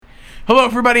Hello,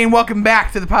 everybody, and welcome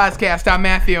back to the podcast. I'm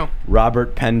Matthew.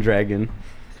 Robert Pendragon.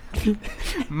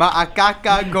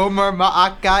 Ma'akaka Gomer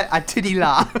Ma'aka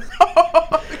Atidila.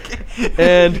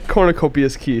 And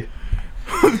Cornucopia's Key.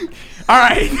 All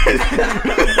right.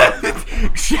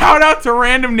 Shout out to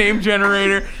Random Name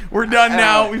Generator. We're done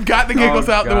now. We've got the giggles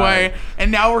out the way, and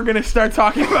now we're going to start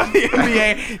talking about the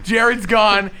NBA. Jared's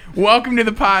gone. Welcome to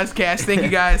the podcast. Thank you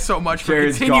guys so much for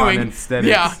Jared's continuing. gone instead.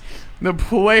 The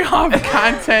playoff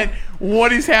content.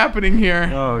 What is happening here?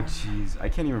 Oh, jeez. I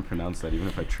can't even pronounce that, even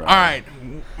if I try. All right.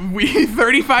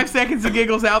 35 seconds of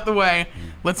giggles out the way.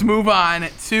 Let's move on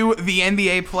to the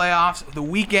NBA playoffs. The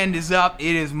weekend is up.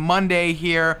 It is Monday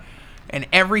here. And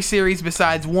every series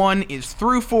besides one is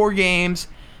through 4 games.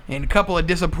 And a couple of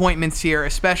disappointments here,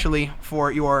 especially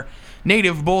for your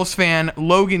native Bulls fan,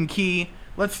 Logan Key.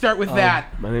 Let's start with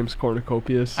that. My name's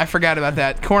Cornucopias. I forgot about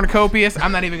that. Cornucopias.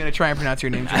 I'm not even going to try and pronounce your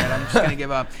name, Jared. I'm just going to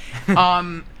give up.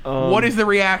 What is the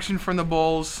reaction from the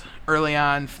Bulls early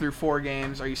on through 4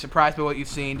 games? Are you surprised by what you've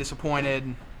seen?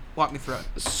 Disappointed? Walk me through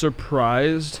it.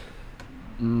 Surprised?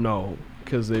 No,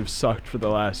 because they've sucked for the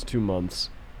last 2 months.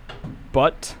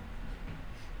 But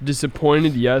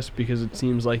disappointed, yes, because it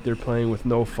seems like they're playing with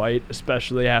no fight,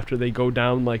 especially after they go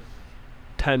down like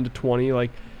 10 to 20.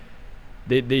 Like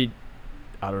they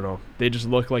I don't know. They just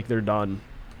look like they're done.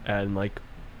 And like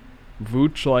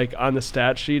Vooch, like on the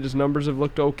stat sheet, his numbers have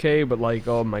looked okay, but like,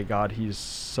 oh my God,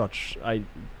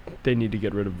 they need to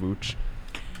get rid of Vooch.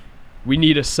 We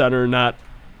need a center, not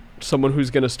someone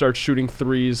who's gonna start shooting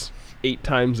threes 8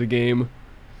 times a game.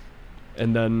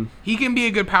 And then he can be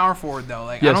a good power forward, though.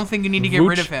 Like, yes, I don't think you need to get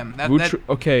rid of him.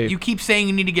 Okay. You keep saying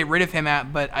you need to get rid of him,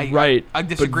 but I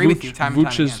disagree with you time and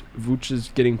time again. Vooch is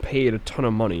getting paid a ton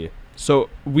of money. So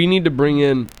we need to bring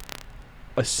in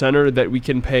a center that we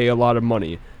can pay a lot of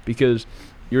money, because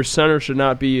your center should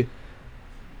not be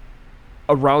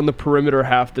around the perimeter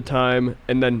half the time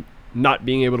and then not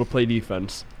being able to play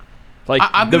defense. Like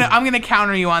I'm gonna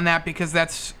counter you on that, because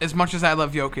that's, as much as I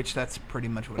love Jokic, that's pretty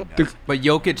much what he does. But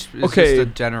Jokic is just a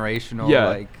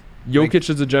generational, Jokic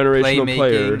is a generational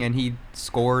player, and he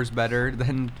scores better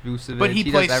than Vucevic. But he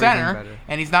plays center,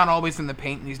 and he's not always in the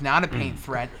paint, and he's not a paint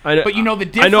threat. But you know the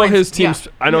difference.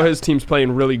 I know his team's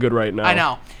playing really good right now. I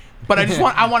know, but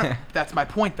I want. That's my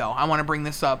point, though. I want to bring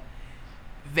this up.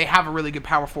 They have a really good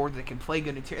power forward that can play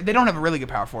good interior. They don't have a really good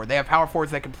power forward. They have power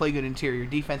forwards that can play good interior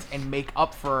defense and make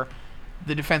up for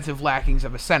the defensive lackings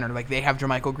of a center. Like, they have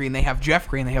JaMychal Green, they have Jeff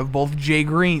Green, they have both Jay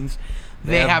Greens,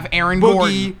 they have Aaron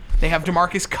Gordon, they have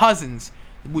DeMarcus Cousins,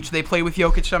 which they play with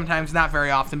Jokic sometimes, not very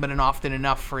often, but often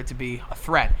enough for it to be a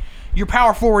threat. Your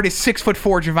power forward is 6'4"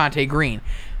 Javonte Green.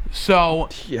 So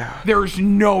there's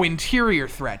no interior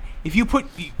threat. If you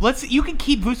you can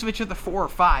keep Vucevic at the 4 or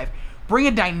 5. Bring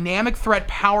a dynamic threat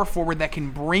power forward that can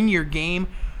bring your game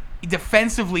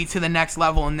defensively to the next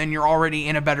level, and then you're already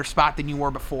in a better spot than you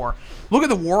were before. Look at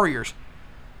the Warriors.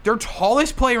 Their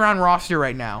tallest player on roster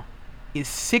right now is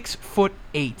 6'8".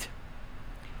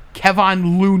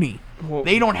 Kevon Looney.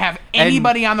 They don't have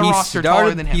anybody on the roster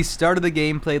taller than him. He started the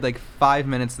game, played like 5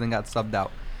 minutes, and then got subbed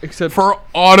out. Except for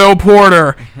Otto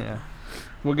Porter. Yeah.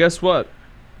 Well, guess what?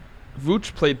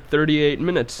 Vooch played 38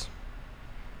 minutes.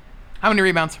 How many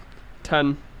rebounds?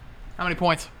 10. How many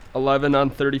points? 11 on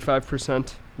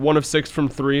 35%. 1 of 6 from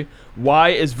 3. Why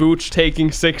is Vooch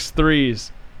taking 6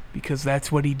 threes? Because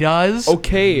that's what he does.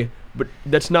 Okay, but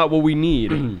that's not what we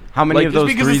need. How many of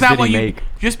those threes did he make?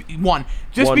 Just one.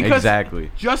 Just because exactly.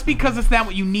 Just because it's not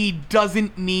what you need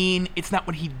doesn't mean it's not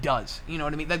what he does. You know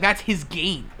what I mean? Like, that's his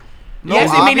game. No,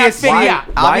 yes, it may not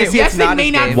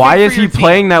fit. Why is he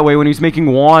playing that way when he's making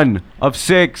 1 of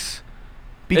 6?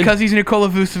 Because he's Nikola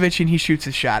Vucevic and he shoots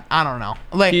his shot. I don't know.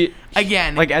 Like,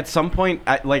 again. Like, at some point,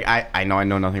 I know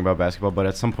nothing about basketball, but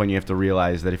at some point you have to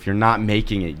realize that if you're not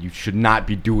making it, you should not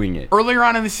be doing it. Earlier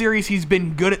on in the series, he's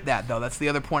been good at that, though. That's the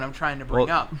other point I'm trying to bring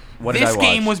up. This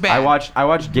game was bad. I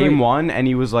watched game 1, and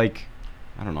he was like,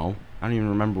 I don't know. I don't even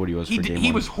remember what he was for game 1.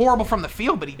 He was horrible from the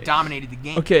field, but he dominated the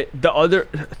game. Okay,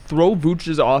 throw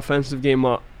Vooch's offensive game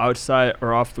outside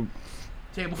or off the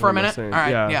table for a minute. All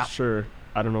right, yeah, sure.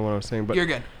 I don't know what I was saying, but you're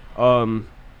good.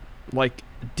 Like,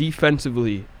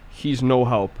 defensively, he's no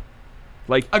help.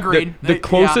 Like, agreed. The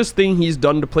closest thing he's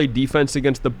done to play defense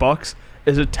against the Bucks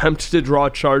is attempt to draw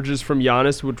charges from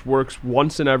Giannis, which works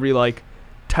once in every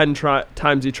 10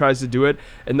 times he tries to do it,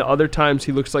 and the other times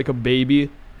he looks like a baby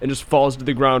and just falls to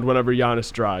the ground whenever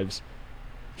Giannis drives.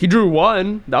 He drew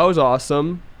 1, that was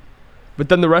awesome, but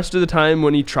then the rest of the time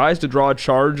when he tries to draw a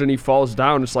charge and he falls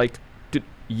down, it's like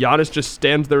Giannis just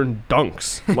stands there and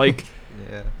dunks. Like,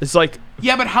 it's like...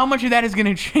 Yeah, but how much of that is going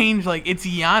to change? Like, it's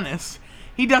Giannis.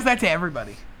 He does that to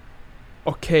everybody.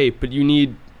 Okay, but you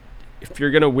need, if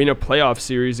you're going to win a playoff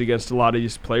series against a lot of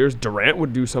these players, Durant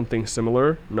would do something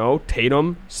similar. No,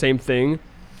 Tatum, same thing.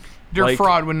 Dirk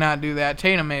Fraud would not do that.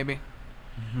 Tatum, maybe.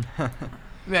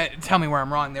 Tell me where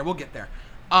I'm wrong there. We'll get there.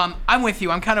 I'm with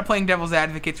you. I'm kind of playing devil's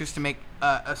advocate just to make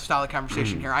a solid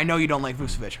conversation here. I know you don't like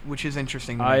Vucevic, which is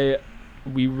interesting to me.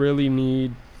 We really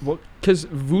need... Because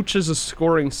Vooch is a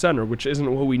scoring center, which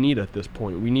isn't what we need at this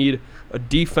point. We need a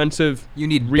defensive You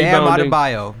need rebounding.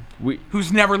 Bam Adebayo.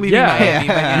 Who's never leaving Miami.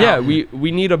 But,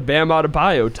 we need a Bam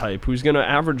Adebayo type who's going to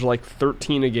average like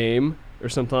 13 a game or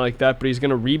something like that, but he's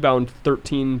going to rebound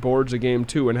 13 boards a game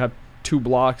too and have 2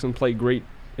 blocks and play great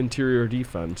interior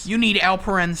defense. You need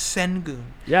Alperen Sengun.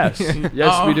 Yes.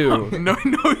 Yes, we do. No,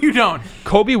 you don't.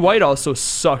 Kobe White also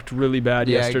sucked really bad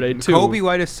yesterday too. Kobe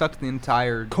White has sucked the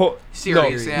entire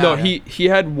series. No, he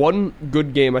had one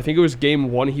good game. I think it was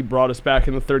game 1. He brought us back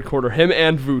in the third quarter, him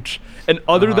and Vooch. And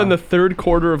other than the third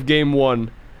quarter of game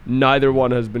 1, neither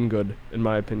one has been good, in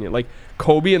my opinion. Like,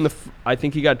 Kobe, I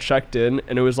think he got checked in,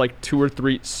 and it was like 2 or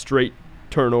 3 straight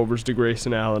turnovers to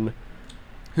Grayson Allen.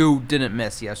 Who didn't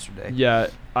miss yesterday. Yeah,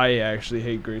 I actually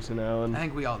hate Grayson Allen. I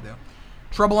think we all do.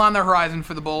 Trouble on the horizon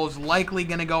for the Bulls. Likely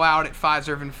going to go out at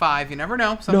 5-5. You never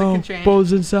know. Something can change.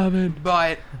 Bulls in 7.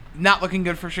 But not looking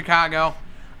good for Chicago.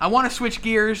 I want to switch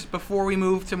gears before we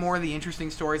move to more of the interesting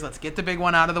stories. Let's get the big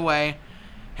one out of the way.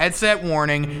 Headset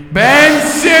warning. Ben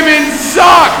Simmons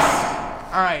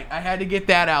sucks! All right, I had to get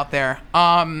that out there.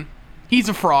 He's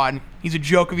a fraud. He's a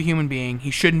joke of a human being.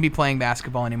 He shouldn't be playing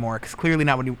basketball anymore because clearly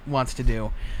not what he wants to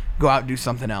do. Go out and do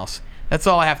something else. That's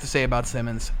all I have to say about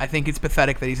Simmons. I think it's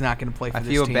pathetic that he's not going to play for this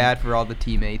team. I feel bad for all the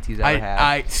teammates he's ever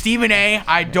had. Stephen A.,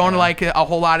 I don't like it a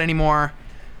whole lot anymore.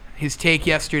 His take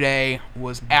yesterday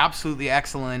was absolutely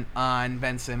excellent on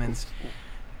Ben Simmons.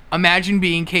 Imagine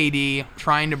being KD,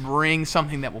 trying to bring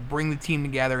something that will bring the team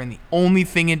together, and the only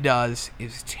thing it does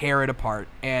is tear it apart.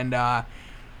 And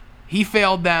he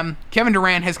failed them. Kevin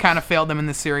Durant has kind of failed them in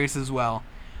this series as well.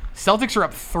 Celtics are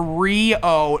up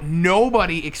 3-0.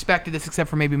 Nobody expected this except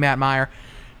for maybe Matt Meyer.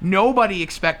 Nobody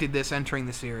expected this entering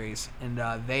the series. And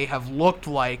they have looked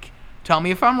like, tell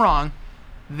me if I'm wrong,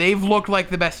 they've looked like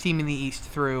the best team in the East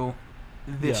through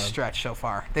this stretch so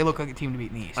far. They look like a team to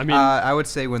beat in the East. I mean, I would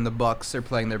say when the Bucks are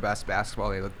playing their best basketball,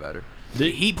 they look better. The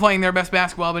Heat playing their best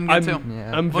basketball been good too.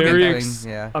 Yeah.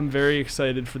 I'm very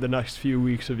excited for the next few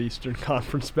weeks of Eastern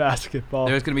Conference basketball.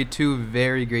 There's going to be 2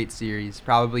 very great series.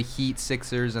 Probably Heat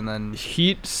Sixers and then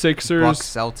Heat Sixers, Bucks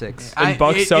Celtics. And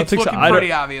Bucks Celtics. It's looking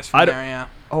pretty obvious from there, yeah.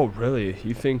 Oh, really?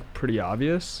 You think pretty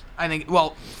obvious? I think,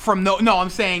 well, I'm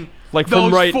saying like those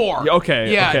from right, 4.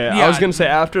 Okay. I was going to say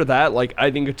after that, like,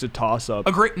 I think it's a toss-up.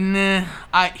 Agree.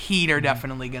 Heat are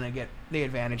definitely going to get the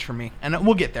advantage for me. And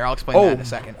we'll get there. I'll explain that in a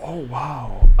second. Oh,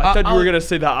 wow. I thought you were going to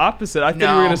say the opposite. I thought you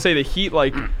were going to say the Heat,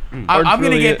 like, I'm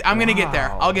going to get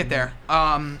there. I'll get there.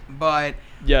 But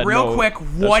real quick,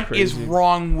 what is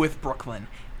wrong with Brooklyn?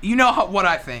 You know what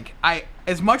I think.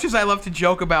 As much as I love to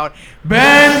joke about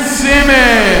Ben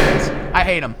Simmons, I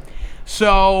hate him.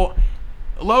 So,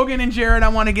 Logan and Jared, I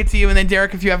want to get to you, and then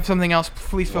Derek, if you have something else,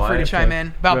 please feel free to chime in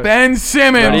about Ben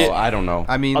Simmons. I don't know.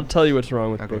 I mean, I'll tell you what's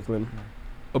wrong with Brooklyn.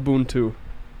 Ubuntu.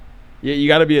 Yeah, you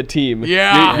got to be a team.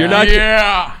 Yeah, you're not.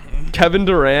 Kevin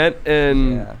Durant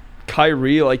and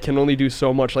Kyrie can only do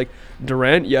so much. Like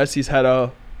Durant, yes, he's had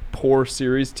a poor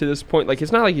series to this point. Like,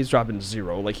 it's not like he's dropping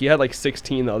 0. Like, he had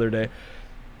 16 the other day.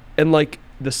 And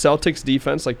the Celtics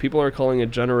defense, people are calling it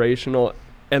generational.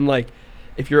 And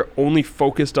if you're only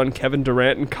focused on Kevin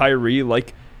Durant and Kyrie,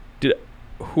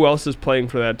 who else is playing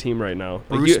for that team right now?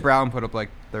 Bruce Brown put up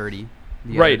 30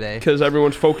 the other day. Because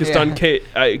everyone's focused on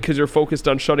because you're focused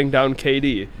on shutting down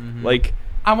KD. Mm-hmm.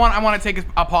 I want to take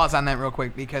a pause on that real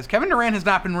quick because Kevin Durant has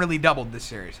not been really doubled this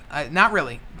series. Not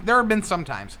really. There have been some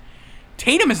times.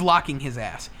 Tatum is locking his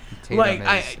ass.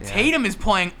 Tatum is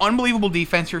playing unbelievable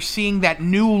defense. You're seeing that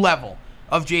new level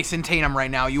of Jason Tatum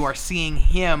right now. You are seeing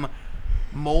him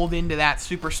mold into that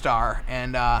superstar.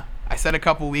 And I said a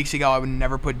couple weeks ago I would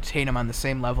never put Tatum on the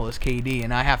same level as KD,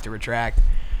 and I have to retract.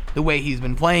 The way he's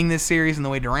been playing this series and the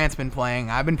way Durant's been playing,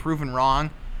 I've been proven wrong.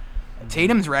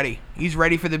 Tatum's ready. He's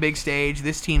ready for the big stage.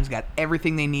 This team's got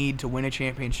everything they need to win a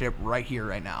championship right here,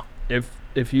 right now.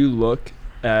 If you look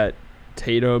at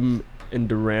Tatum and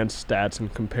Durant's stats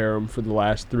and compare them for the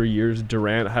last 3 years,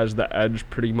 Durant has the edge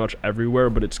pretty much everywhere,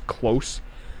 but it's close.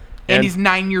 And he's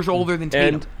 9 years older than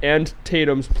Tatum. And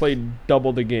Tatum's played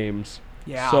double the games.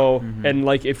 Yeah. So, and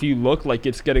if you look,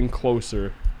 it's getting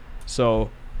closer. So,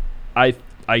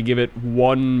 I give it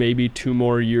 1, maybe 2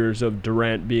 more years of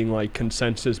Durant being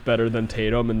consensus better than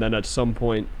Tatum, and then at some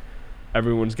point,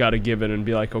 everyone's got to give it and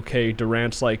be okay,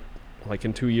 Durant's Like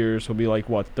in 2 years, he'll be like,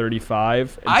 what,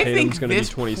 35? And I Tatum's think gonna this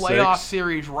be 26. playoff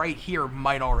series right here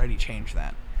might already change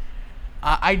that.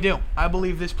 I do. I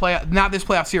believe this not this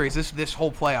playoff series, this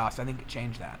whole playoffs, I think it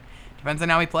changed that. Depends on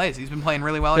how he plays. He's been playing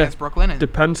really well against Brooklyn. And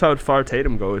Depends how far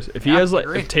Tatum goes. If he Yeah, has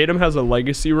agree. if Tatum has a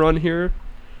legacy run here,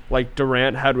 like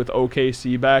Durant had with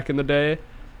OKC back in the day,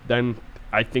 then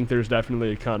I think there's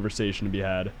definitely a conversation to be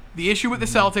had. the issue with the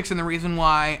Celtics and the reason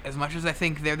why, as much as I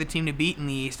think they're the team to beat in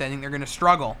the East, I think they're going to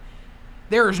struggle.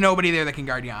 There is nobody there that can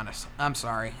guard Giannis. I'm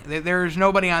sorry. There's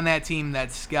nobody on that team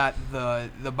that's got the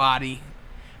body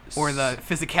or the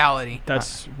physicality.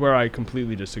 That's where I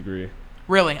completely disagree.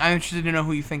 Really, I'm interested to know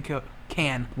who you think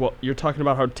can. Well, you're talking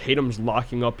about how Tatum's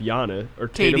locking up Giannis or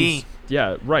KD. Tatum's.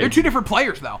 Yeah, right. They're two different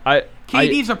players, though. I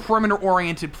KD's a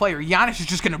perimeter-oriented player. Giannis is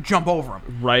just going to jump over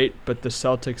him. right, but the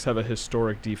Celtics have a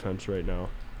historic defense right now.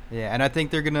 Yeah, and I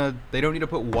think they don't need to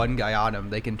put one guy on him.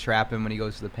 They can trap him when he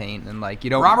goes to the paint, and like you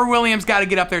don't. Robert Williams got to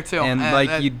get up there too. And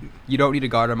like you don't need to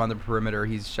guard him on the perimeter.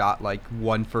 He's shot like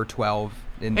 1 for 12.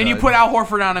 And you put Al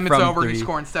Horford on him, it's from over. three. He's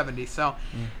scoring 70. So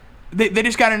they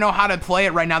just got to know how to play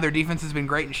it right now. Their defense has been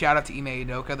great. And shout out to Ime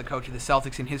Udoka, the coach of the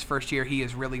Celtics. In his first year, he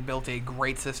has really built a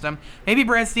great system. Maybe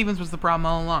Brad Stevens was the problem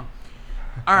all along.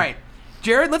 All right.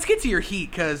 Jared, let's get to your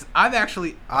Heat because I've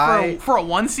actually, for a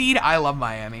 1 seed, I love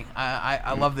Miami.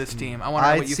 I love this team. I want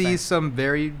to know what you see think. some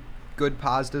very good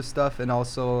positive stuff and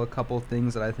also a couple of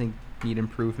things that I think need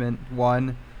improvement.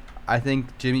 One, I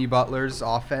think Jimmy Butler's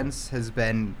offense has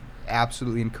been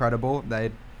absolutely incredible.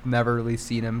 I'd never really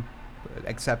seen him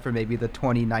except for maybe the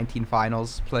 2019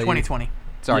 finals play. 2020.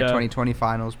 Sorry, Yeah. 2020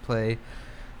 finals play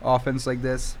offense like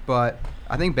this. But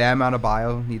I think Bam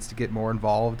Adebayo needs to get more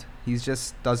involved. He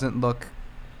just doesn't look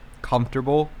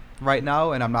comfortable right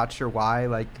now, and I'm not sure why.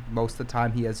 Like, most of the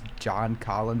time he has John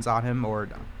Collins on him or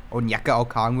Onyeka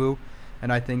Okongwu,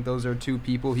 and I think those are two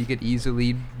people he could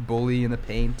easily bully in the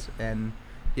paint. And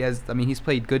he's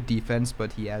played good defense,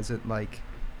 but he hasn't like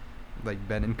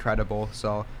been incredible.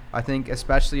 So I think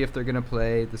especially if they're gonna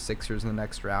play the Sixers in the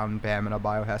next round, Bam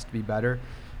Adebayo has to be better.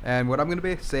 And what I'm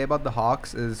gonna say about the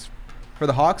Hawks is, for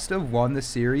the Hawks to have won the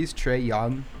series, Trae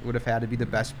Young would have had to be the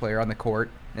best player on the court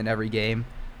in every game,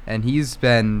 and he's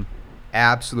been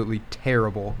absolutely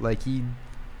terrible. Like,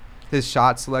 his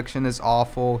shot selection is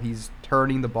awful. He's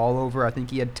turning the ball over. I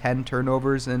think he had 10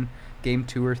 turnovers in game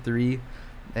 2 or 3,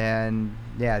 and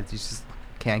yeah, he just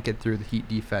can't get through the Heat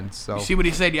defense. So You see what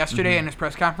he said yesterday in his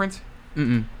press conference?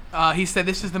 He said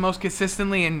this is the most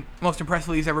consistently and most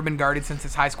impressively he's ever been guarded since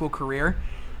his high school career.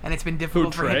 And it's been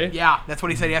difficult for him. Trae? Yeah, that's what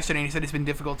he said yesterday. And he said it's been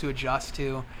difficult to adjust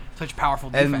to such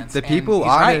powerful And defense. the people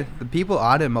he's on right. it, the people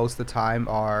on him most of the time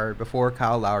are, before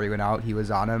Kyle Lowry went out, he was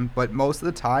on him. But most of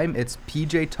the time, it's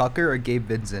PJ Tucker or Gabe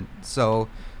Vincent. So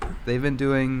they've been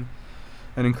doing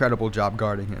an incredible job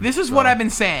guarding him. This is So- what I've been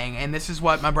saying, and this is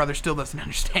what my brother still doesn't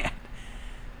understand.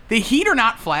 The Heat are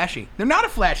not flashy. They're not a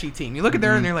flashy team. You look at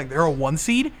them and they're like, they're a 1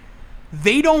 seed.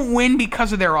 They don't win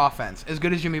because of their offense, as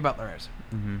good as Jimmy Butler is.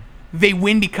 They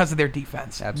win because of their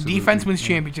defense. Absolutely, Defense wins yeah.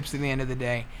 championships at the end of the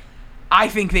day. I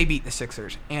think they beat the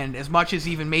Sixers. And as much as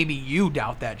even maybe you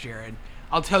doubt that, Jared,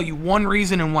 I'll tell you one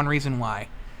reason and one reason why.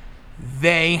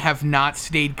 They have not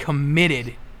stayed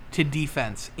committed to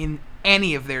defense in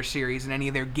any of their series and any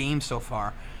of their games so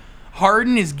far.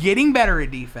 Harden is getting better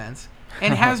at defense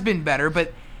and has been better,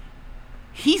 but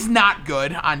he's not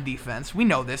good on defense. We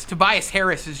know this. Tobias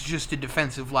Harris is just a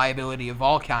defensive liability of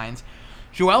all kinds.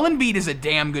 Joel Embiid is a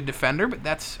damn good defender, but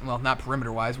that's, well, not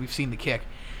perimeter-wise. We've seen the kick.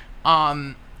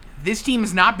 This team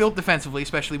is not built defensively,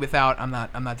 especially without, I'm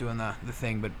not doing the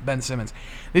thing, but Ben Simmons.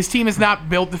 This team is not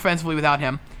built defensively without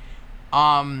him.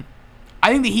 I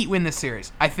think the Heat win this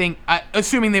series. I think,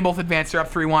 assuming they both advance, they're up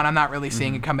 3-1. I'm not really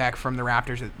seeing a comeback from the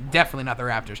Raptors. Definitely not the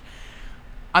Raptors.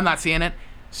 I'm not seeing it.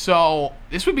 So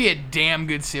this would be a damn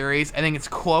good series. I think it's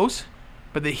close,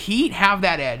 but the Heat have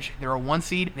that edge. They're a 1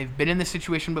 seed. They've been in this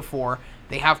situation before.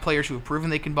 They have players who have proven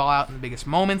they can ball out in the biggest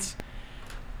moments.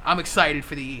 I'm excited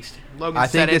for the East. Logan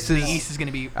said it. The East is going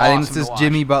to be awesome I think this to is watch.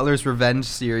 Jimmy Butler's revenge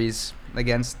series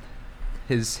against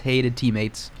his hated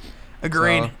teammates.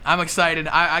 Agreed. So- I'm excited.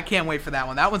 I can't wait for that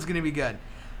one. That one's going to be good.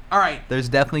 All right. There's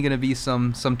definitely going to be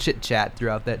some chit-chat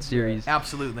throughout that series.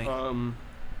 Absolutely.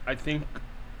 I think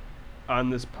on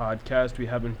this podcast we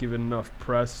haven't given enough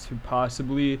press to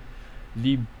possibly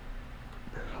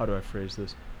how do I phrase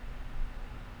this?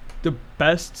 The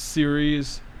best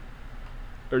series,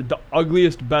 or the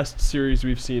ugliest best series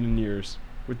we've seen in years,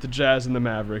 with the Jazz and the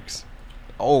Mavericks.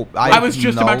 Oh, I was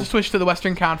just know. about to switch to the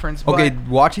Western Conference. But Okay,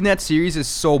 watching that series is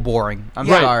so boring. I'm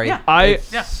Yeah, sorry. yeah.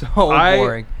 It's so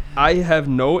boring. I have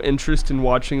no interest in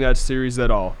watching that series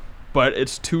at all. But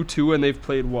it's 2-2 and they've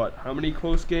played what? How many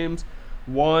close games?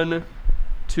 1,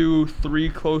 2, 3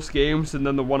 close games, and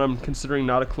then the one I'm considering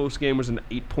not a close game was an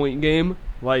 8-point game.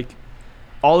 Like,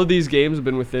 all of these games have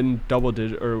been within double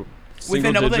digit or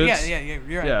single digits. Yeah,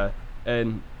 you're right. Yeah,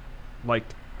 and like,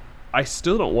 I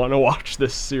still don't want to watch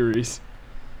this series.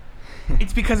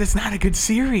 It's because it's not a good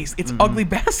series. It's ugly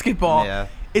basketball. Yeah.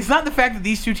 It's not the fact that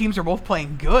these two teams are both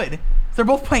playing good. They're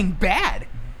both playing bad.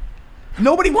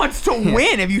 Nobody wants to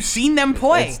win. Have you seen them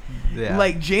play? Yeah.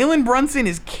 Like, Jalen Brunson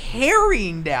is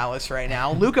carrying Dallas right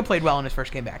now. Luka played well in his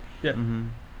first game back. Yeah.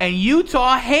 And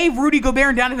Utah, hey, Rudy Gobert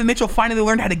and Donovan Mitchell finally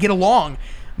learned how to get along.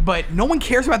 But no one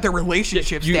cares about their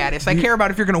relationship status. I care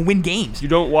about if you're going to win games. You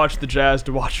don't watch the Jazz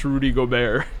to watch Rudy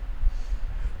Gobert.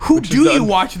 Who do you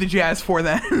watch the Jazz for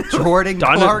then? Jordan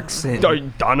Clarkson.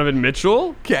 Donovan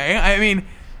Mitchell? Okay, I mean,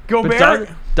 But Gobert.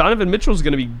 Donovan Mitchell's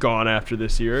going to be gone after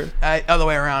this year. Other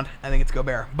way around. I think it's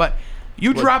Gobert. But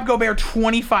you dropped Gobert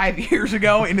 25 years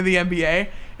ago into the NBA,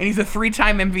 and he's a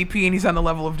 3-time MVP, and he's on the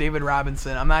level of David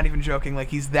Robinson. I'm not even joking. Like,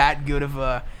 he's that good of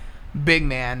a big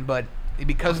man, but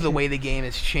because of the way the game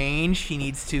has changed, he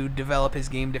needs to develop his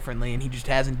game differently, and he just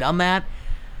hasn't done that.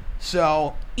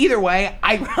 So, either way,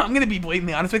 I'm going to be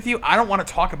blatantly honest with you. I don't want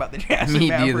to talk about the Jazz and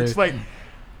Mavericks. Like,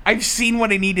 I've seen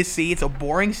what I need to see. It's a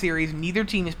boring series. Neither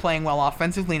team is playing well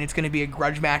offensively, and it's going to be a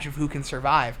grudge match of who can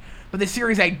survive. But the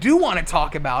series I do want to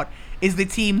talk about is the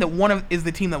team that one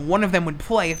of them would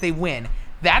play if they win.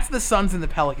 That's the Suns and the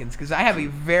Pelicans, because I have a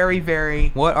very, very...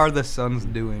 What are the Suns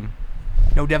doing?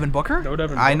 No Devin Booker? No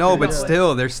Devin Booker. I know, but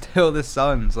still, they're still the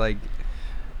Suns. Like,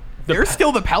 They're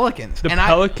still the Pelicans. The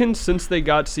Pelicans, since they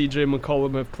got C.J.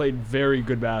 McCollum, have played very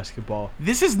good basketball.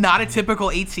 This is not a typical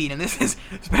 8 seed, and this is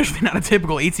especially not a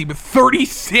typical 8 seed with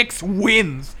 36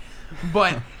 wins.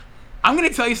 But I'm going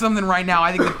to tell you something right now.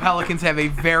 I think the Pelicans have a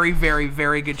very, very,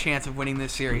 very good chance of winning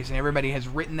this series, and everybody has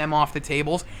written them off the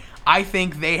tables. I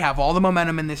think they have all the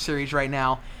momentum in this series right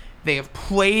now. They have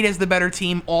played as the better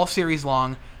team all series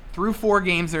long. Through 4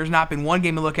 games, there's not been one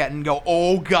game to look at and go,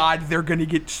 oh, God, they're going to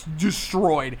get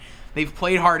destroyed. They've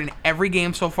played hard in every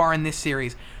game so far in this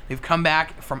series. They've come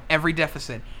back from every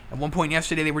deficit. At one point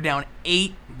yesterday, they were down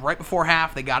 8 right before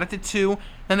half. They got it to 2.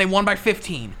 Then they won by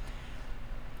 15.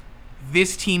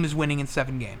 This team is winning in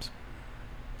 7 games.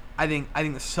 I think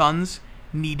the Suns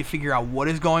need to figure out what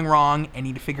is going wrong and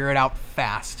need to figure it out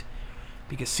fast.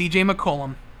 Because C.J.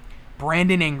 McCollum,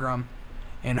 Brandon Ingram,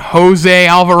 and Jose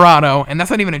Alvarado, and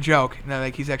that's not even a joke.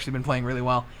 Like, he's actually been playing really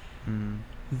well.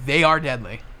 They are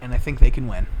deadly, and I think they can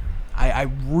win. I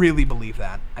really believe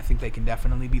that. I think they can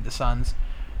definitely beat the Suns,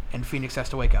 and Phoenix has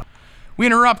to wake up. We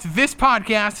interrupt this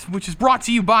podcast, which is brought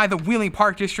to you by the Wheeling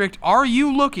Park District. Are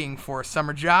you looking for a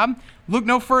summer job? Look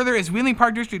no further, as Wheeling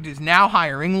Park District is now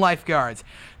hiring lifeguards.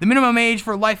 The minimum age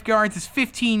for lifeguards is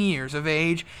 15 years of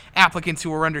age. Applicants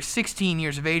who are under 16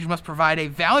 years of age must provide a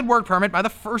valid work permit by the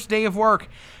first day of work.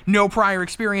 No prior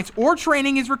experience or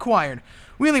training is required.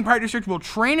 Wheeling Park District will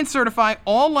train and certify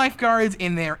all lifeguards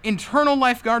in their internal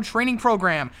lifeguard training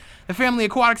program. The Family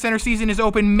Aquatic Center season is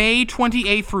open May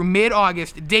 28th through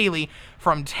mid-August daily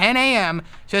from 10 a.m.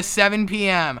 to 7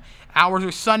 p.m. Hours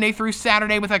are Sunday through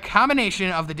Saturday with a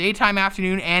combination of the daytime,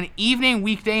 afternoon, and evening,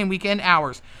 weekday, and weekend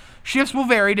hours. Shifts will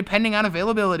vary depending on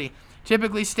availability.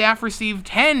 Typically, staff receive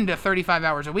 10 to 35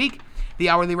 hours a week. The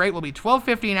hourly rate will be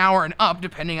 $12.50 an hour and up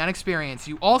depending on experience.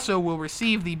 You also will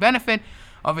receive the benefit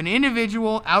of an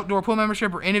individual outdoor pool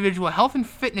membership or individual health and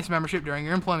fitness membership during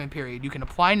your employment period. You can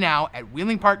apply now at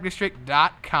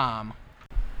wheelingparkdistrict.com.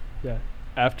 Yeah.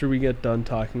 After we get done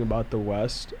talking about the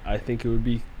West, I think it would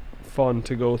be fun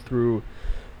to go through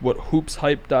what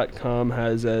hoopshype.com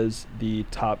has as the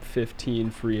top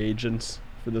 15 free agents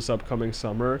for this upcoming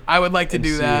summer. I would like to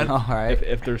do that. All right.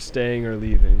 If they're staying or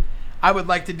leaving. I would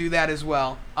like to do that as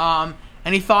well.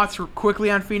 Any thoughts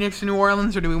quickly on Phoenix and New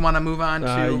Orleans, or do we want to move on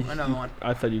to another one?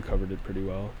 I thought you covered it pretty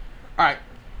well. All right.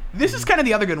 This is kind of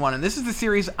the other good one, and this is the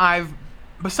series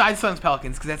besides Suns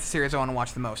Pelicans, because that's the series I want to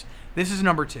watch the most. This is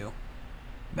number 2.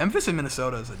 Memphis and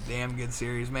Minnesota is a damn good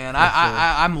series, man.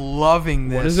 I'm loving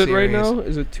this. What is it series. right now?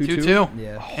 Is it 2-2? 2-2.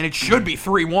 Yeah. And it should be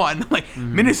 3-1. Like,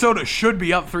 Minnesota should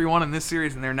be up 3-1 in this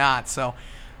series, and they're not. So,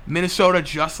 Minnesota,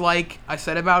 just like I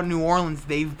said about New Orleans,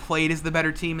 they've played as the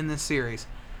better team in this series.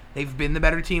 They've been the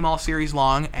better team all series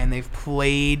long, and they've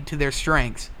played to their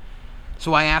strengths.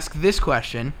 So I ask this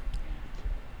question.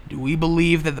 Do we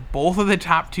believe that both of the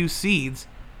top 2 seeds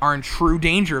are in true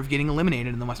danger of getting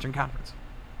eliminated in the Western Conference?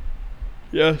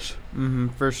 Yes.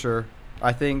 For sure.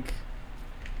 Honestly,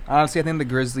 I think the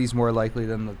Grizzlies more likely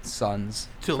than the Suns.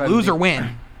 To lose or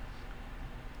win?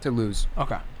 To lose.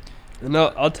 Okay. No,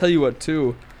 I'll tell you what,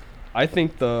 too. I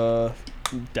think the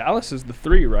Dallas is the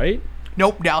 3, right?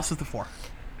 Nope, Dallas is the 4.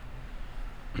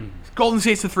 Golden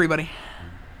State's the 3, buddy.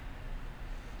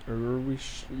 Or are we?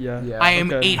 Yeah. Yeah. I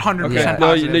am Okay. 800% Yeah. No,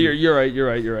 positive.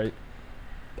 you're right.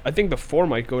 I think the 4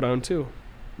 might go down too,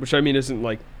 which I mean isn't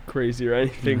like crazy or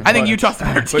anything. I think but- Utah's the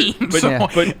better team. but, so.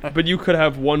 yeah. but you could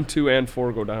have 1, 2, and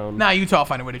 4 go down. Nah, Utah will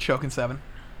find a way to choke in 7.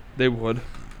 They would.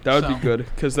 That would So. be good,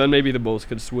 because then maybe the Bulls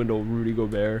could swindle Rudy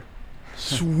Gobert.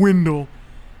 Swindle.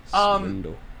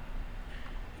 Swindle.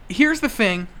 Here's the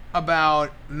thing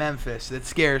about Memphis that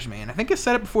scares me, and I think I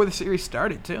said it before the series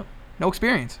started too. No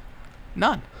experience.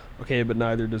 None. Okay, but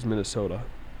neither does Minnesota.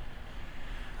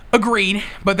 Agreed,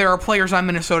 but there are players on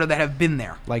Minnesota that have been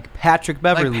there. Like Patrick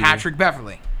Beverly. Like Patrick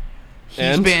Beverly. He's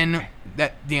And? been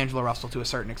that D'Angelo Russell to a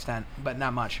certain extent, but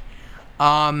not much.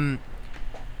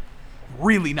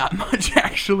 Really not much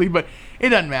actually, but it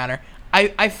doesn't matter.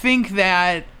 I think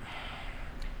that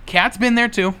Cat's been there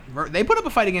too. They put up a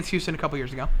fight against Houston a couple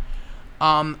years ago.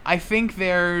 I think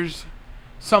there's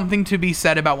something to be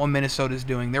said about what Minnesota's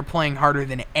doing. They're playing harder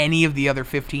than any of the other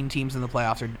 15 teams in the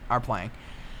playoffs are playing.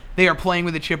 They are playing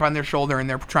with a chip on their shoulder, and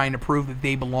they're trying to prove that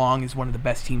they belong as one of the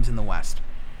best teams in the West.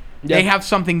 Yeah. They have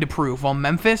something to prove. While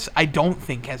Memphis, I don't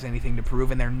think has anything to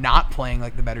prove, and they're not playing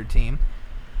like the better team.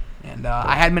 And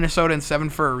I had Minnesota in 7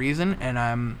 for a reason, and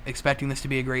I'm expecting this to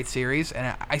be a great series.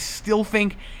 And I still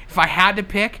think if I had to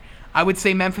pick, I would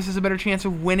say Memphis has a better chance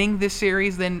of winning this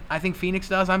series than I think Phoenix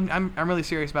does. I'm really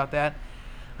serious about that.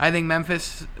 I think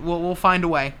Memphis will find a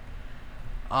way.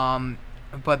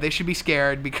 But they should be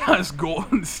scared because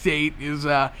Golden State is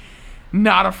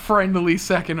not a friendly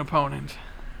second opponent.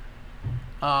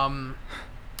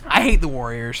 I hate the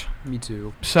Warriors, Me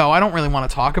too. so I don't really want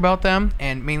to talk about them,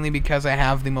 and mainly because I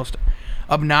have the most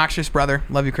obnoxious brother.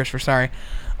 Love you, Christopher. Sorry.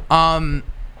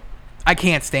 I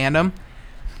can't stand him.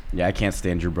 Yeah, I can't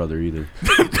stand your brother either.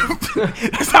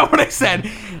 That's not what I said.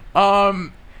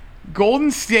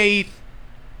 Golden State,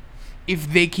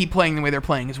 if they keep playing the way they're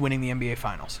playing, is winning the NBA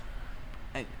Finals.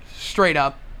 Straight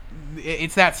up.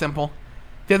 It's that simple.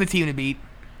 They're the team to beat,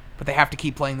 but they have to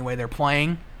keep playing the way they're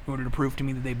playing in order to prove to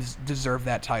me that they deserve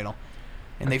that title.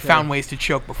 And they found ways to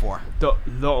choke before. The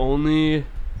only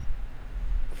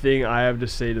thing I have to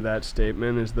say to that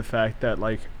statement is the fact that,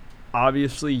 like,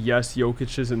 obviously, yes,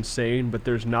 Jokic is insane, but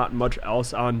there's not much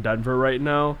else on Denver right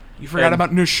now. You forgot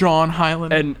about Nishan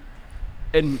Highland.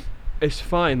 And it's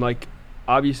fine. Like,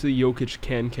 obviously, Jokic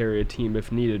can carry a team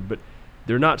if needed, but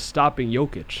they're not stopping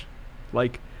Jokic.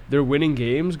 Like, they're winning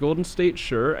games, Golden State,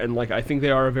 sure, and, like, I think they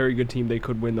are a very good team. They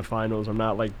could win the finals. I'm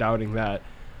not, like, doubting that.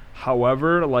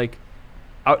 However, like,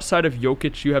 outside of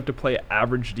Jokic, you have to play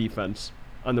average defense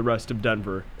on the rest of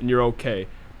Denver, and you're okay.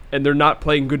 And they're not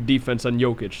playing good defense on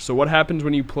Jokic. So what happens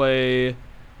when you play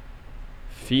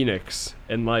Phoenix?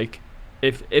 And, like,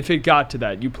 if it got to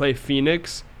that, you play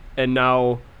Phoenix, and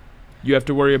now you have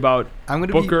to worry about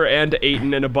Booker and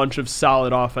Ayton and a bunch of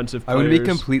solid offensive players. I'm going to be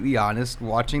completely honest.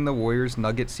 Watching the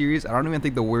Warriors-Nuggets series, I don't even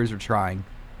think the Warriors are trying.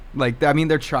 Like, I mean,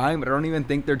 they're trying, but I don't even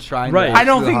think they're trying. Right. I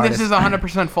don't the think this hardest.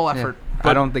 is 100% full effort. Yeah,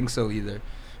 I don't think so either.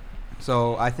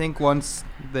 So I think once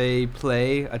they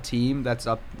play a team that's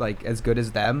up like as good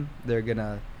as them, they're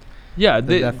Yeah,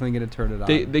 they're definitely gonna turn it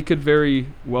on. They could very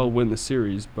well win the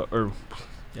series,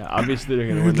 obviously they're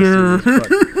gonna win the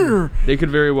series, but they could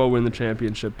very well win the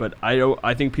championship. But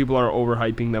I think people are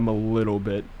overhyping them a little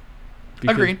bit.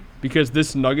 Agreed. Because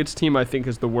this Nuggets team, I think,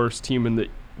 is the worst team in the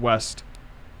West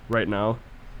right now.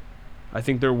 I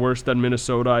think they're worse than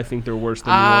Minnesota. I think they're worse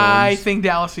than New I Orleans. think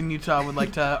Dallas and Utah would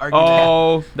like to argue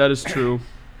Oh, that is true.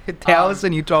 Dallas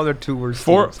and Utah are two worst.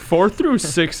 Four teams. through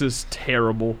 6 is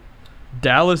terrible.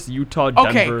 Dallas, Utah,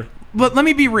 that. Denver. Okay, but let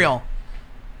me be real.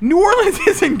 New Orleans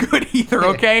isn't good either,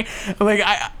 okay? Like,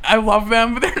 I love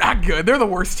them, but they're not good. They're the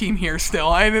worst team here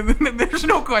still. There's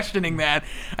no questioning that.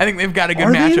 I think they've got a good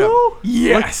Are they, matchup. though?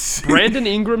 Yes. Brandon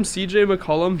Ingram, C.J.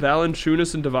 McCollum,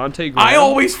 Valanciunas, and Devontae Graham. I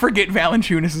always forget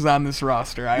Valanciunas is on this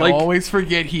roster. I Like- always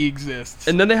forget he exists.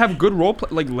 And then they have good role play.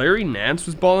 Like Larry Nance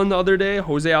was balling the other day.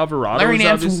 Jose Alvarado Larry was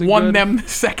Nance obviously won good. them the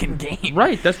second game.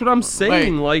 Right, that's what I'm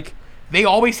saying. Like, They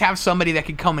always have somebody that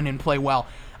can come in and play well.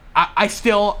 I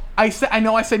know I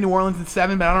said New Orleans in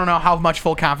 7, but I don't know how much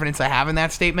full confidence I have in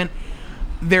that statement.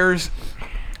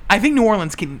 I think New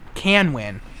Orleans can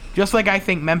win, just like I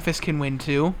think Memphis can win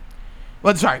too.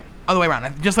 Well, sorry, other way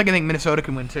around. Just like I think Minnesota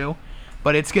can win too.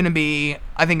 But it's going to be,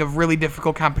 I think, a really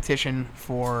difficult competition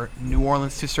for New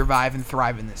Orleans to survive and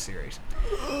thrive in this series.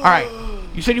 All right,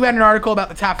 you said you had an article about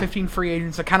the top 15 free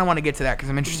agents. I kind of want to get to that because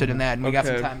I'm interested in that, and we got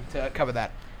some Okay. time to cover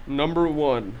that. number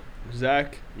 1,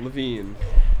 Zach LaVine.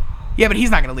 Yeah, but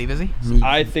he's not going to leave, is he?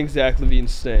 I think Zach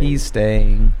LaVine's staying. He's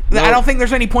staying. No. I don't think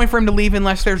there's any point for him to leave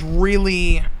unless there's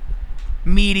really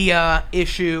media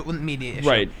issue.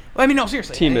 Right. Well, I mean, no,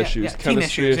 seriously. Team Yeah, issues, yeah, team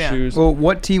chemistry issues. Yeah. issues. Well,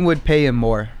 what team would pay him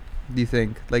more? Do you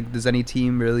think? Like, does any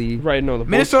team really? Right. No.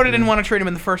 Minnesota didn't want to trade him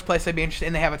in the first place. I'd be interested,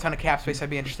 and they have a ton of cap space. I'd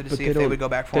be interested to But see they if they don't- would go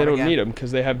back for They him don't again. need him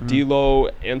because they have D'Lo,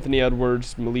 Anthony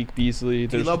Edwards, Malik Beasley.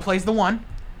 There's- D'Lo plays the 1,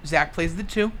 Zach plays the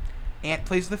 2, Ant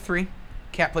plays the 3,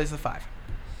 Cat plays the 5,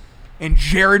 and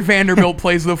Jared Vanderbilt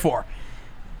plays the 4.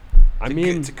 I It's a mean,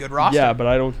 good- it's a good roster. Yeah, but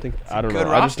I don't think I don't good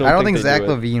know. I just roster. don't. I don't think they Zach do it.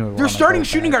 Levine would. Their wanna starting go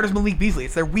shooting back. guard is Malik Beasley.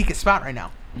 It's their weakest spot right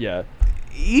now. Yeah.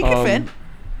 He can fit, Um,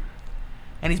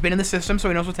 and he's been in the system, so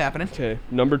he knows what's happening. Okay.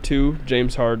 Number 2,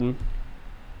 James Harden.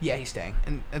 Yeah, he's staying.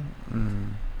 And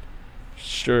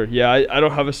Sure. Yeah. I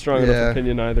don't have a strong Yeah. enough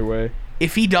opinion either way.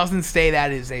 if he doesn't stay,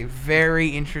 that is a very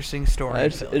interesting story.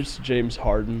 It's James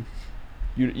Harden.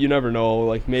 You never know.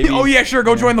 Like maybe. Oh yeah, sure.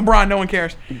 Go join LeBron. No one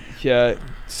cares. Yeah.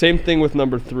 Same thing with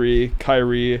number 3,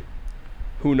 Kyrie.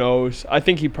 Who knows? I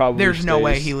think he probably. There's no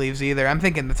way stays. he leaves either. I'm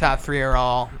thinking the top 3 are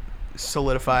all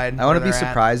solidified. I wouldn't where be they're at.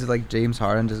 surprised if like James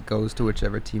Harden just goes to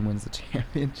whichever team wins the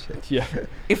championship. Yeah.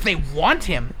 If they want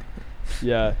him.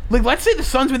 Yeah. Like, let's say the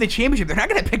Suns win the championship. They're not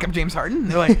going to pick up James Harden.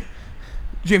 They're like,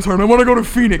 James Harden, I want to go to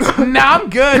Phoenix. Nah, I'm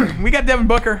good. We got Devin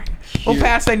Booker. We'll Here-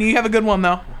 pass on you. You have a good one,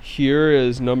 though. Here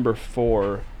is number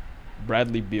 4,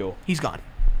 Bradley Beal. He's gone.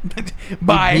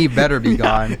 Bye. He better be Yeah.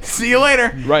 gone. See you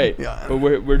later. Right. Yeah. But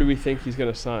where do we think he's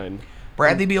gonna sign?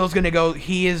 Bradley Beal's going to go.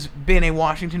 He has been a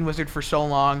Washington Wizard for so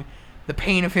long. The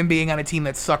pain of him being on a team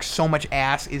that sucks so much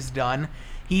ass is done.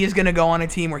 He is going to go on a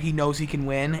team where he knows he can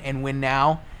win and win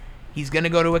now. He's going to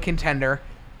go to a contender,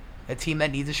 a team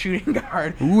that needs a shooting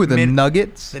guard. Ooh, the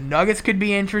Nuggets. The Nuggets could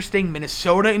be interesting.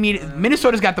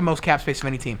 Minnesota's got the most cap space of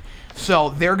any team, so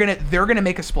they're gonna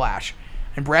make a splash,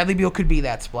 and Bradley Beal could be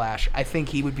that splash. I think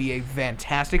he would be a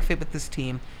fantastic fit with this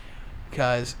team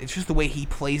because it's just the way he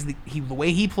plays. The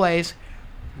way he plays,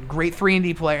 great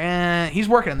 3-and-D player. He's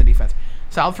working on the defense.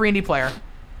 Solid 3-and-D player.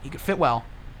 He could fit well.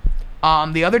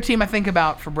 The other team I think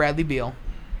about for Bradley Beal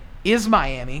is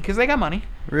Miami because they got money.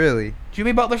 Really?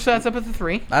 Jimmy Butler sets up at the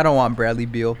 3. I don't want Bradley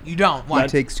Beal. You don't. Why? He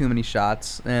takes too many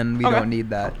shots, and we Okay. don't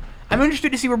need that. I'm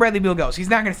interested to see where Bradley Beal goes. He's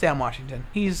not going to stay on Washington.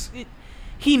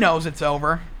 He knows it's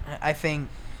over. I think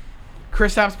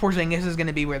Kristaps Porzingis is going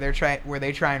to be where they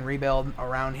try and rebuild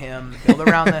around him, build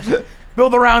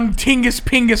around Tingus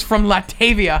Pingus from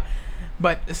Latavia.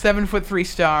 But the 7'3"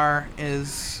 star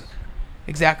is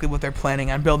exactly what they're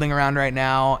planning on building around right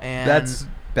now. And That's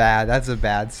bad. That's a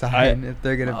bad sign if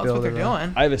they're gonna well, that's build what they're around.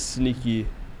 doing. I have a sneaky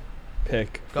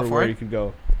pick Go for for where it. you could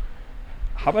go.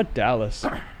 How about Dallas?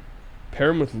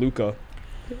 Pair him with Luka.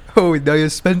 Oh, now you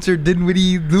have Spencer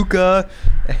Dinwiddie, Luka,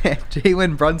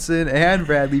 Jalen Brunson, and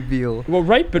Bradley Beal. Well,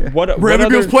 right, but what Bradley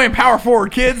Beal's other playing power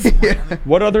forward, kids.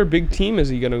 what other big team is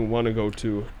he gonna want to go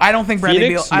to? I don't think Bradley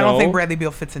Phoenix, Beal. I don't think no. Bradley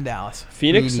Beal fits in Dallas.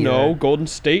 Phoenix, Me no. neither. Golden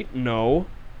State, no.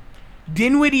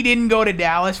 Dinwiddie didn't go to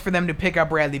Dallas for them to pick up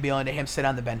Bradley Beal and to him sit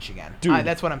on the bench again. Dude.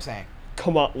 That's what I'm saying.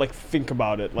 Come on, like think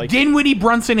about it. Like Dinwiddie,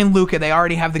 Brunson, and Luka, they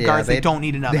already have the Yeah, guards. They they- don't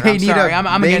need another. they I'm need sorry. a-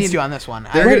 I'm they against need- you on this one.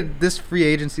 They're this free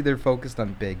agency. They're focused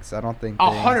on bigs. I don't think.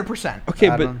 100%. okay,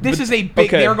 I but don't- This but- is a big.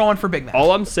 okay. They're going for big men.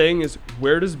 All I'm saying is,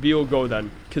 where does Beal go then?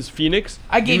 Because Phoenix,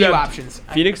 I gave you have- options.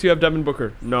 Phoenix, you have Devin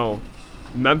Booker. No.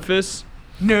 Memphis,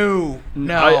 No.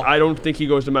 I don't think he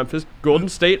goes to Memphis. Golden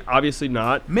State, obviously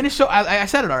not. Minnesota. I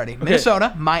said it already.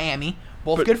 Minnesota, Miami,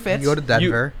 both But good fits. You go to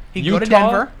Denver. He can go to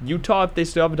Denver. Utah, if they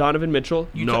still have Donovan Mitchell,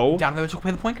 no. Donovan Mitchell can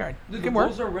play the point guard. Dude, It the can work.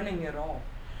 Bulls are winning it all.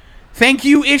 Thank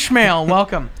you, Ishmael.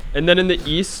 Welcome. And then in the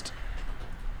East,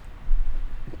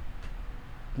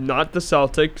 not the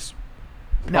Celtics,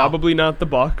 No. probably not the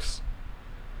Bucks.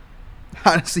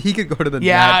 Honestly, he could go to the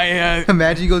Yeah, Nets. yeah.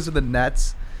 Imagine he goes to the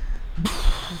Nets.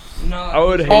 No, I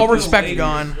would if hate All the respect Lakers,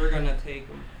 gone. They're gonna take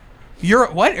him.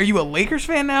 You're what? Are you a Lakers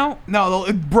fan now? No,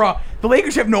 bro. The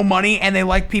Lakers have no money and they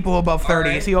like people above 30.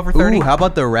 Alright. Is he over 30? Ooh, how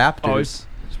about the Oh, Raptors?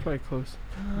 it's probably close.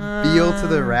 Beal to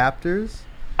the Raptors.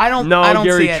 I don't. No, I don't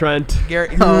Gary see it. Trent.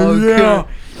 Gary. Oh, yeah.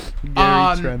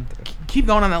 Gary Trent. Keep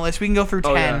going on that list. We can go through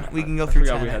 10. Oh, yeah. We can go I through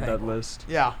forgot 10. we I had think. that list.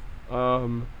 Yeah.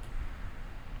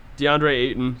 DeAndre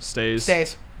Ayton stays.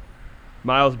 Stays.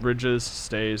 Miles Bridges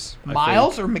stays. I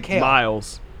Miles think. or Mikhail?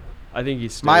 Miles. I think he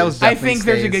stays. Miles I definitely think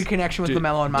there's a stays. good connection with Dude,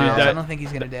 LaMelo and dude, Miles. I that- don't think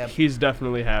he's gonna dip. He's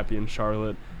definitely happy in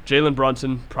Charlotte. Jalen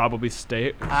Brunson probably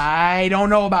stay. I don't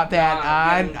know about that.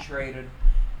 Nah, getting traded.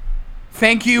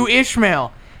 Thank you,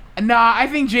 Ishmael. Nah, I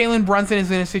think Jalen Brunson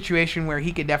is in a situation where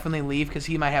he could definitely leave because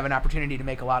he might have an opportunity to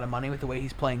make a lot of money with the way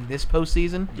he's playing this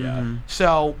postseason. Yeah.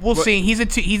 So we'll see. He's a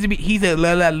to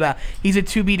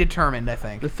be determined. I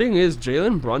think. The thing is,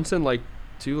 Jalen Brunson, like,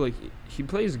 too, like, he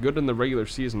plays good in the regular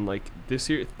season. Like, this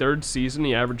year, third season,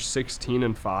 he averaged 16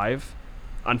 and 5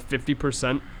 on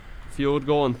 50% field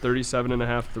goal and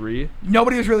 37.5 three.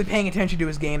 Nobody was really paying attention to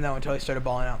his game though until he started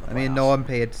balling out in the I mean, playoffs. no one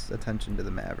paid attention to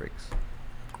the Mavericks.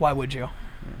 Why would you?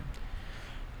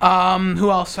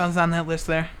 Who else sounds on that list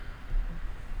there?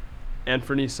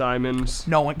 Anthony Simons.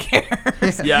 No one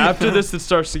cares. Yeah, after this, it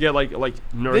starts to get like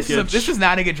Nurkic. This is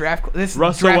not a good draft. This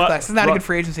Russell draft West- class. This is not a good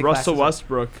free agency class. Russell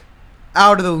Westbrook.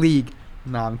 Out of the league.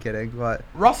 No, I'm kidding. But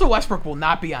Russell Westbrook will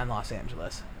not be on Los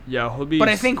Angeles. Yeah, he'll be. But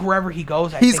I think wherever he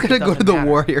goes, he's going gonna go to the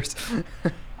Warriors.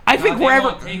 I think They wherever.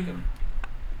 won't take him.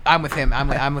 I'm with him.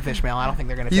 I'm with Ishmael. I don't think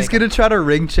they're gonna. He's take him. gonna try to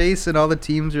ring chase, and all the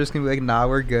teams are just gonna be like, "Nah,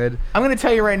 we're good." I'm gonna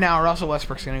tell you right now, Russell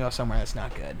Westbrook's gonna go somewhere that's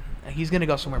not good. He's gonna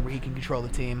go somewhere where he can control the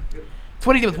team. That's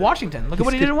what he did with Washington. Look at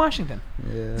what he did in Washington.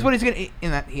 Yeah. That's what he's gonna.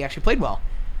 In that he actually played well.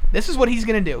 This is what he's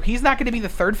gonna do. He's not gonna be the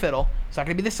third fiddle. He's not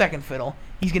gonna be the second fiddle.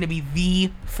 He's gonna be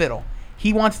the fiddle.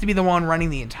 He wants to be the one running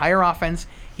the entire offense.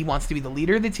 He wants to be the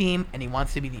leader of the team, and he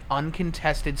wants to be the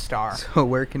uncontested star. So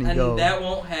where can he And go? that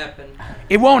won't happen.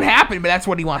 It won't happen, but that's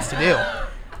what he wants to do.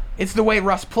 It's the way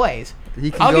Russ plays. He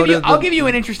can I'll go give you. to I'll the give you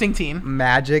an interesting team.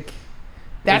 Magic.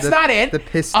 That's the- not it. The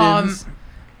Pistons.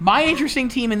 My interesting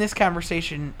team in this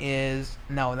conversation is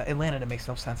Atlanta. That makes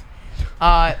no sense.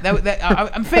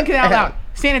 I'm thinking out loud.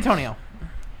 San Antonio.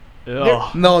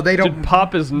 Ugh. no, they don't. Dude,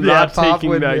 Pop is not Pop taking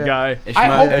would- that yeah. guy. I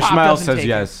hope Pop Ishmael doesn't says take it.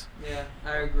 yes. Yeah,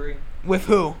 I agree. With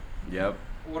who? Yep.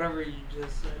 Whatever you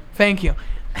just said. Thank you.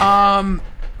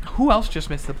 Who else just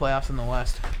missed the playoffs in the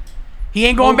West? He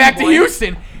ain't going Kobe back to White.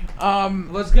 Houston.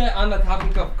 Let's get on the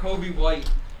topic of Kobe White.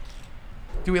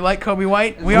 Do we like Kobe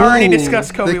White? We already Ooh,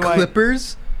 discussed Kobe the White.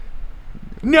 Clippers.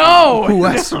 No.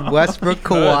 Westbrook,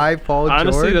 Kawhi, Paul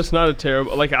Honestly, George. that's not a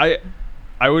terrible. Like I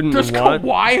wouldn't Does want.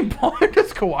 Kawhi and Paul?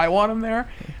 Does Kawhi want him there?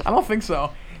 I don't think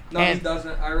so. No, And- he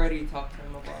doesn't. I already talked to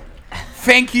him about it.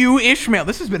 Thank you, Ishmael.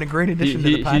 This has been a great addition to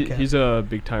the podcast. He's a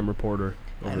big time reporter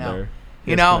over know. there.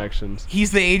 He You has know, connections.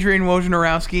 he's the Adrian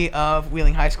Wojnarowski of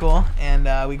Wheeling High School,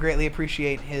 and we greatly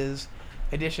appreciate his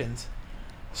additions.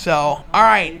 So, all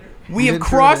right, we have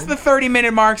crossed the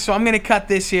 30-minute mark, so I'm going to cut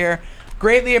this here.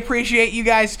 Greatly appreciate you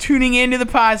guys tuning into the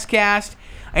podcast,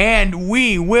 and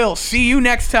we will see you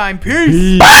next time.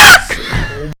 Peace.